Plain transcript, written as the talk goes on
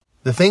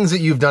the things that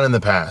you've done in the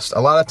past.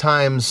 A lot of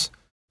times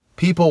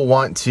people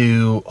want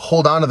to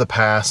hold on to the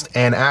past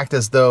and act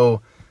as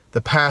though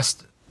the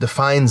past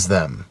defines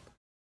them.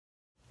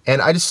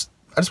 And I just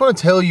want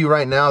to tell you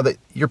right now that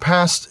your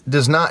past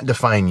does not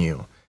define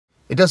you.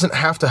 It doesn't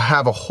have to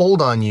have a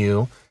hold on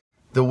you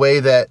the way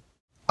that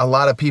a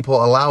lot of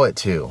people allow it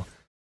to.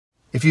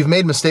 If you've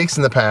made mistakes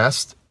in the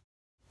past,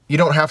 you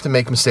don't have to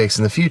make mistakes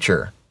in the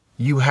future.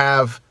 You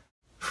have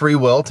free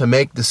will to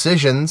make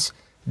decisions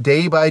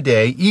day by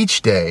day,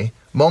 each day,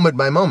 moment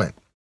by moment.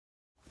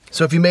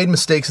 So if you made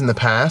mistakes in the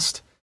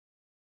past,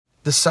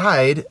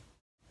 decide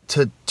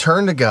to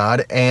turn to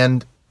God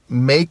and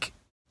make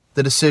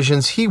the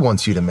decisions He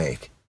wants you to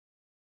make.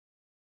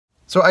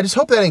 So I just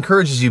hope that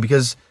encourages you,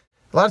 because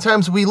a lot of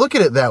times we look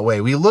at it that way.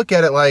 We look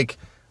at it like,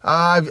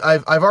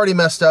 I've already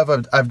messed up.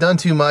 I've done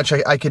too much.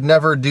 I could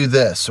never do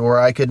this, or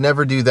I could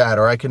never do that,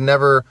 or I could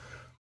never,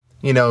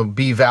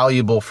 be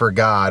valuable for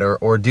God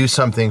or do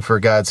something for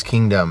God's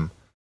kingdom.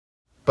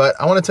 But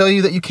I want to tell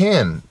you that you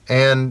can.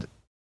 And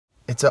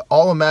it's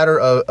all a matter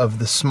of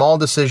the small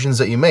decisions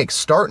that you make.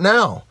 Start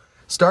now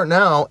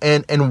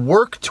and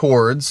work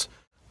towards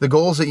the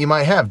goals that you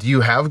might have. Do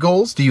you have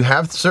goals? Do you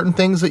have certain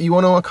things that you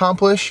want to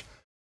accomplish?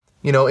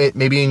 It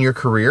maybe in your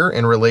career,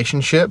 in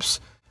relationships,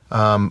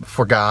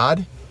 for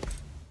God.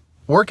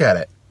 Work at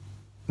it.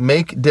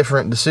 Make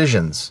different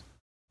decisions.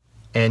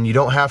 And you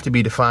don't have to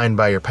be defined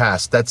by your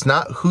past. That's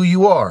not who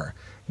you are.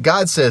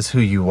 God says who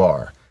you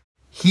are.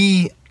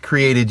 He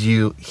created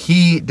you.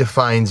 He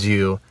defines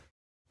you.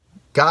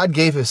 God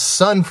gave His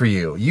Son for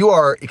you. You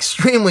are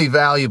extremely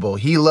valuable.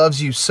 He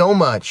loves you so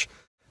much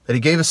that He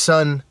gave His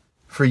Son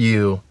for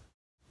you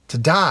to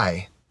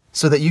die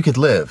so that you could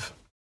live.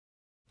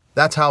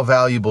 That's how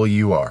valuable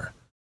you are.